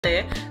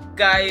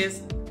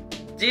Guys,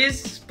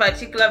 this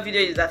particular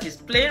video that is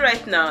playing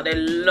right now, there are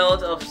a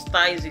lot of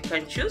styles you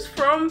can choose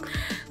from.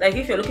 Like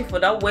if you're looking for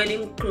that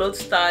wedding clothes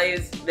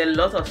styles, there are a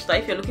lot of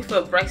styles. If you're looking for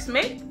a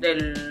bridesmaid, there are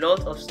a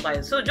lot of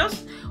styles. So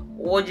just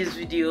watch this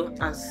video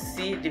and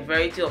see the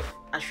variety of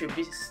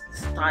Asoebi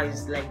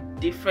styles,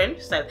 like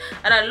different styles.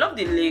 And I love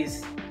the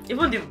lace,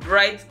 even the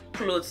bride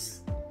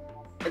clothes,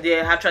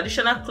 her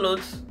traditional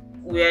clothes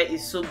wear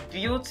is so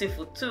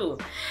beautiful too.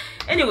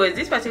 Anyways,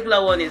 this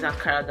particular one is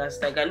Ankara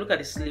style. Guys, look at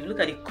the sleeve, look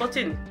at the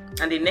cotton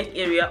and the neck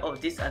area of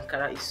this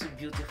Ankara is so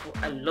beautiful.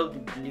 I love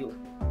the blue.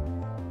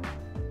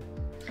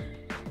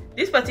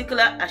 This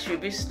particular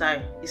Asoebi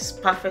style is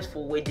perfect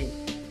for wedding.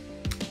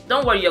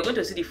 Don't worry, you're going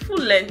to see the full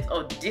length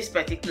of this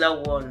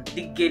particular one.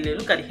 The gele,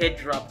 look at the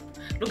head wrap,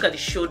 look at the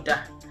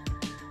shoulder,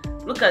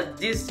 look at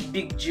this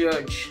big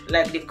George.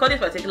 Like they call this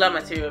particular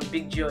material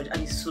big George,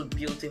 and it's so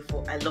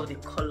beautiful. I love the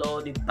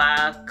color, the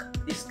back,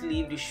 the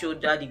sleeve, the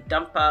shoulder, the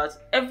dampers,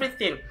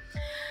 everything.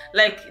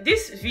 Like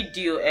this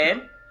video,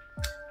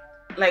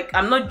 like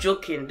I'm not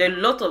joking, there are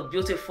a lot of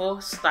beautiful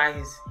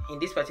styles in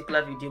this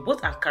particular video,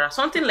 both Ankara.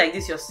 Something like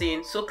this you're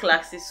seeing, so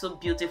classy, so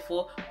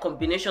beautiful,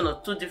 combination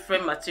of two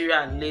different material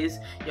and lace.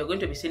 You're going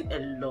to be seeing a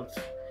lot.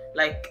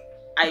 Like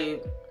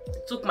I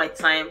took my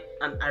time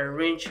and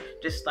arranged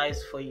the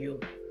styles for you.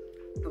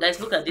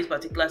 Guys, look at this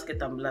particular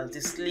skirt and blouse,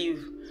 the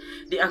sleeve,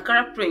 the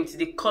Ankara print,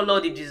 the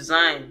color, the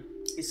design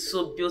is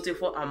so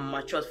beautiful and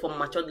matured for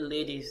matured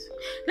ladies.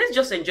 Let's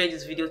just enjoy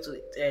this video to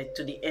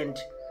the end,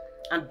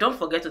 and don't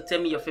forget to tell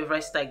me your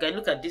favorite style. Guys,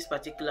 look at this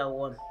particular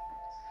one.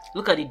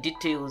 Look at the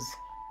details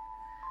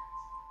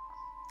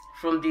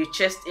from the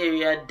chest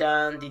area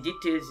down. The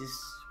details is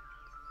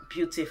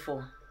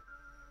beautiful.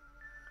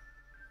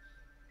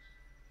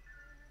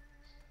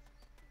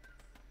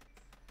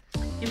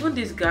 Even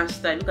this gown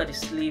style, look at the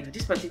sleeve,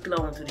 this particular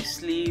one to the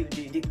sleeve,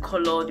 the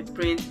color, the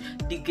print,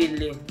 the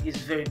gele is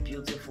very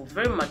beautiful,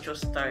 very mature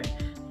style,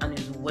 and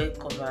is well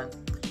covered.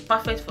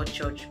 Perfect for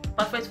church,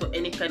 perfect for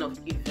any kind of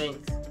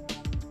event.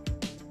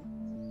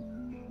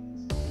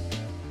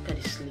 Look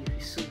at the sleeve,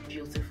 it's so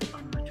beautiful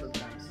and mature,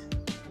 guys.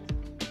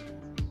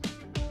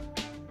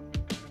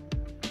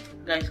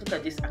 Guys, look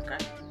at this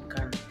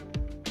gown.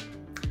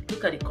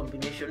 Look at the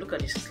combination, look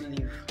at the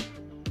sleeve,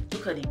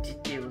 look at the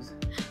details.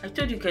 I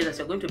told you guys that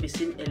you're going to be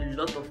seeing a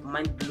lot of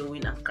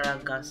mind-blowing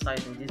Ankara gown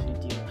styles in this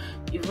video.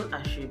 Even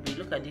Asoebi,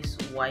 look at this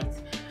white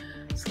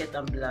skirt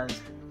and blouse.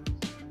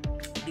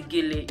 The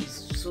gele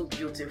is so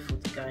beautiful,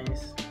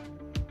 guys.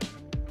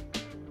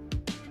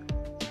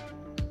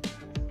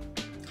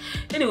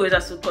 Anyways,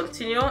 as we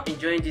continue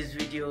enjoying this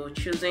video,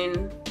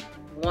 choosing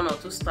one or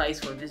two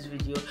styles for this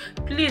video,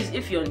 please,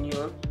 if you're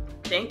new,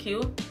 thank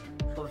you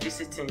for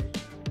visiting.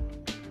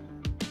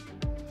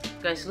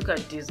 Guys, look at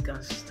this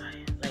gown style.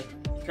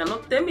 You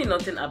cannot tell me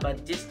nothing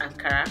about this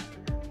Ankara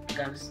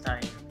gown style.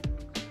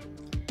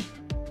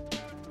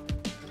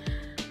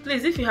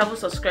 Please, if you haven't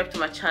subscribed to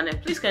my channel,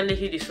 please kindly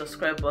hit the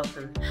subscribe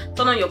button.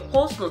 Turn on your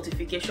post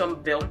notification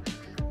bell.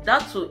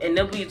 That will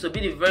enable you to be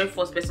the very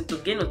first person to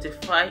get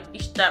notified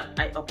each time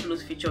I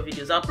upload feature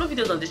videos. I upload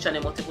videos on this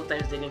channel multiple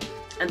times daily,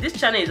 and this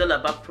channel is all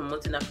about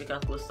promoting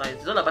African clothes styles.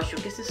 It's all about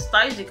showcasing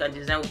styles you can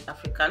design with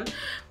African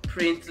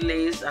print,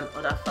 lace, and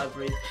other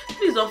fabrics.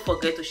 Please don't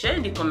forget to share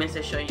in the comment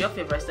section your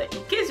favorite style.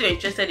 In case you're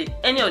interested in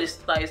any of the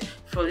styles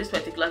from this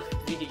particular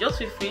video, just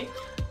feel free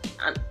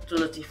and to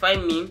notify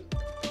me.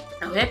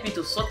 I'll help you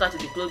to sort out the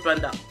clothes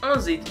brand that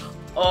owns it,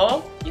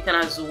 or you can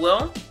as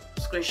well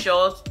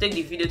screenshot, take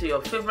the video to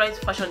your favorite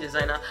fashion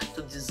designer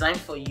to design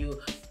for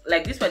you.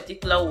 Like this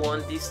particular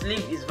one, the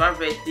sleeve is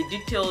velvet, the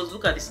details,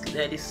 look at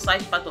the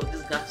side part of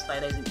this gown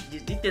style, the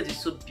details is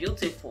so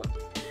beautiful.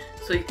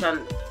 So you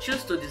can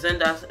choose to design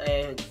that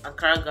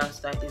Ankara gown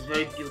style, is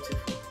very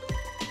beautiful.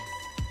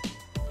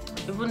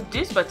 Even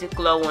this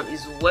particular one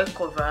is well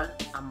covered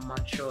and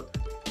matured.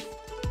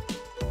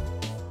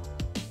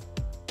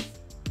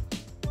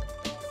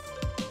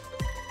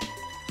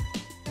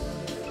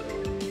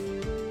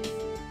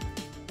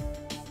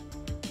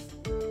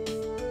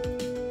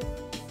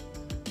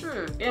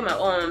 Yeah, my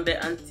own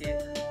the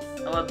aunties,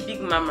 our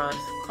big mamas,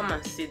 come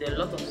and see. There are a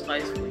lot of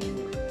styles for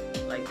you.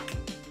 Like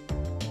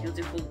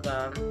beautiful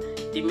gown.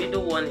 The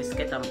middle one is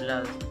skirt and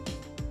blouse.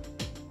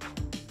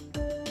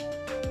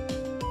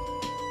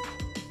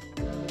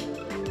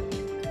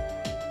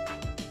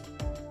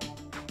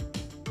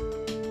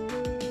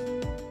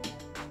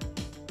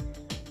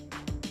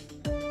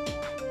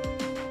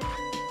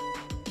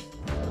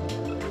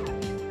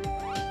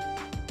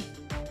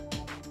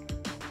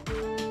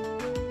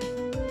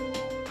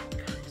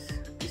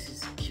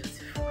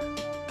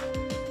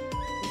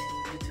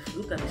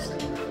 Look at the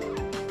sleeve.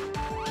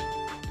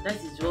 That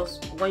is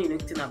just one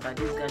unique thing about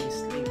this gown is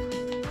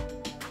sleeve.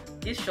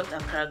 This short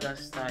Ankara gown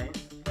style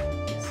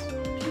is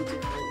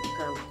beautiful. You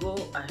can go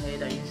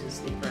ahead and use your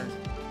slippers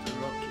to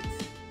rock it.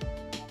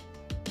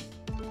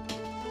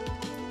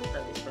 Look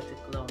at this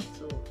particular one.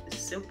 So it's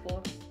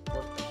simple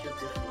but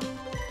beautiful.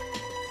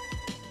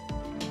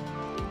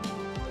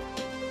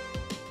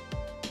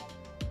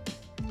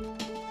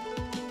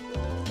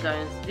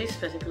 Guys, this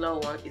particular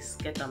one is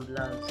skirt and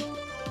blouse.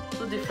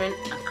 Two different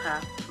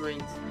Ankara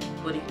prints,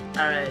 but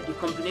the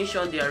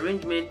combination, the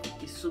arrangement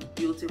is so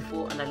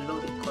beautiful, and I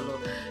love the color.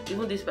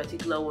 Even this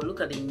particular one,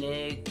 look at the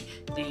neck,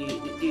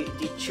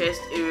 the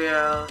chest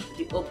area,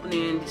 the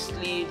opening, the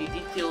sleeve, the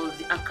details.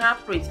 The Ankara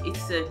print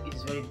itself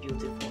is very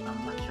beautiful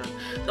and mature.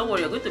 Don't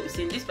worry, you're going to be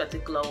seeing this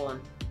particular one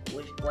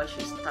while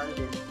she's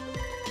standing.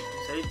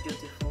 It's very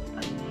beautiful.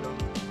 I love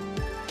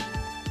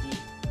the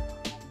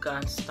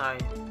gown style.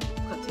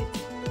 Look at it.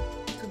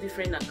 Two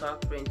different Ankara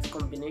prints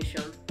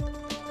combination.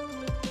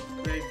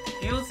 Very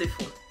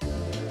beautiful.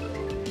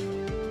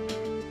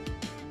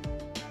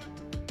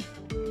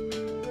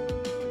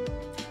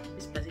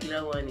 This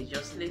particular one is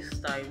just lace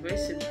style, very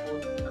simple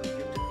and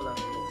beautiful as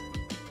well.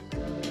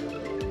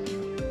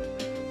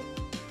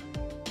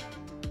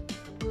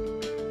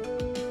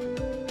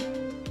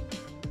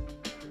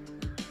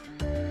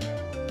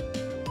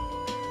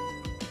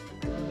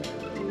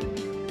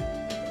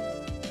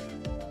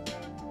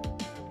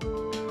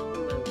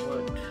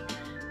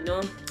 You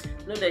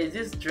know there is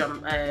this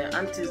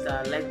aunties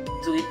that like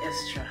doing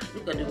extra.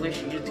 Look at the way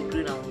she used the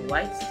green and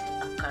white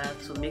Ankara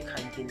to make her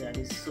gele, and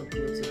it's so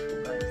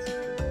beautiful, guys.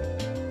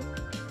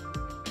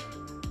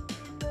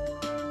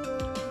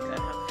 I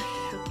have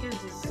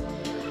showcased this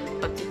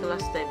particular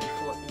style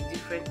before in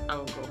different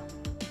angle.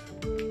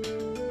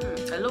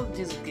 I love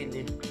this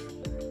gele.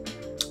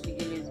 The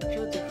gele is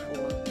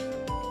beautiful.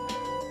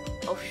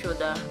 Off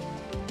shoulder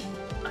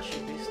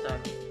Asoebi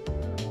style.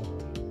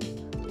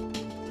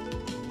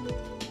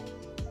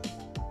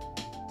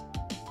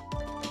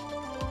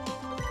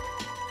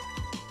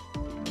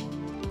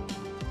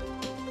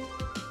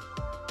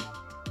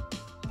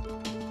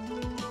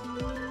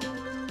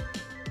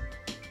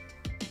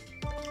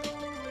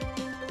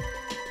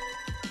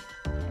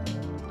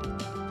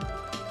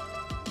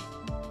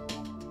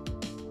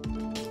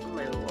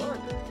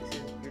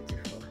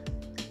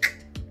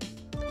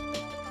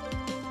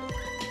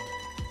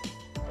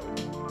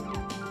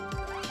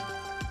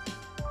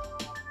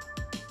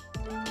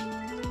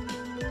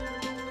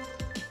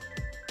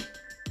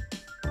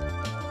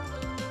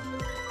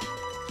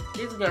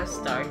 This girl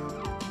style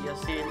you're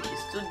seeing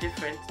is two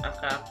different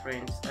Ankara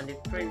prints, and the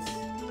prints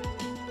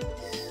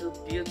is so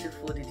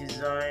beautiful. The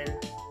design,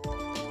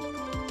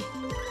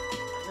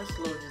 I just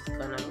love this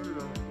gun. I don't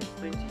know, the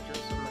print is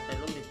just so much. I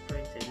love the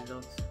print a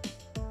lot.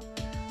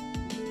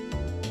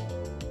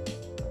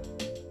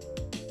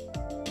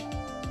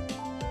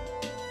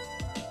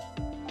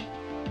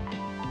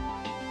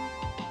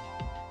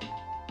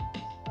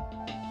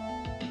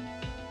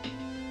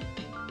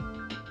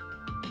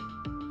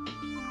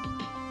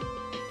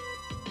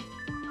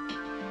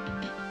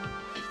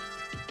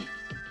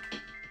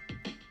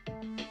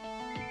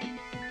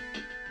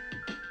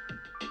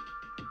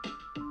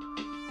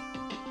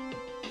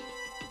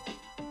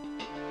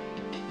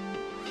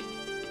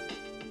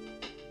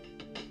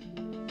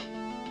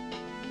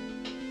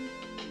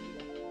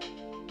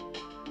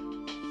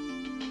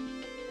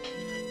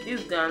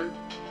 This gown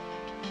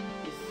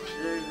is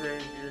very,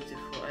 very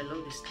beautiful. I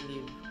love the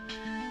sleeve.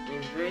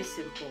 It's very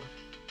simple.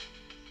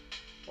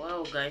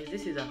 Wow, guys,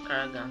 this is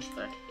Ankara gown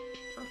style.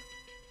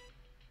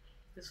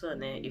 This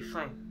one, it's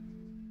fine.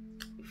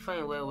 It's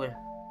fine, well.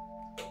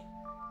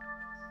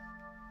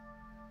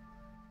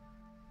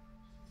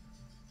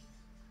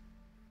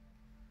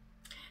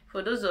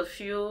 For those of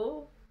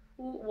you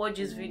who watch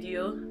this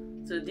video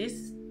to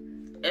this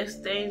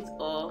extent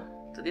or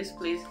to this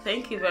place,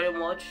 thank you very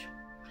much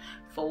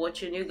for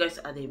watching. You guys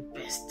are the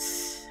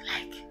best,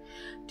 like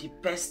the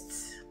best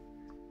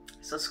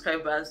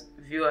subscribers,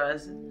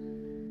 viewers.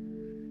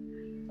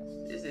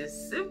 This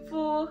is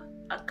simple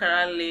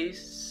Ankara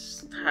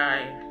lace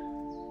style.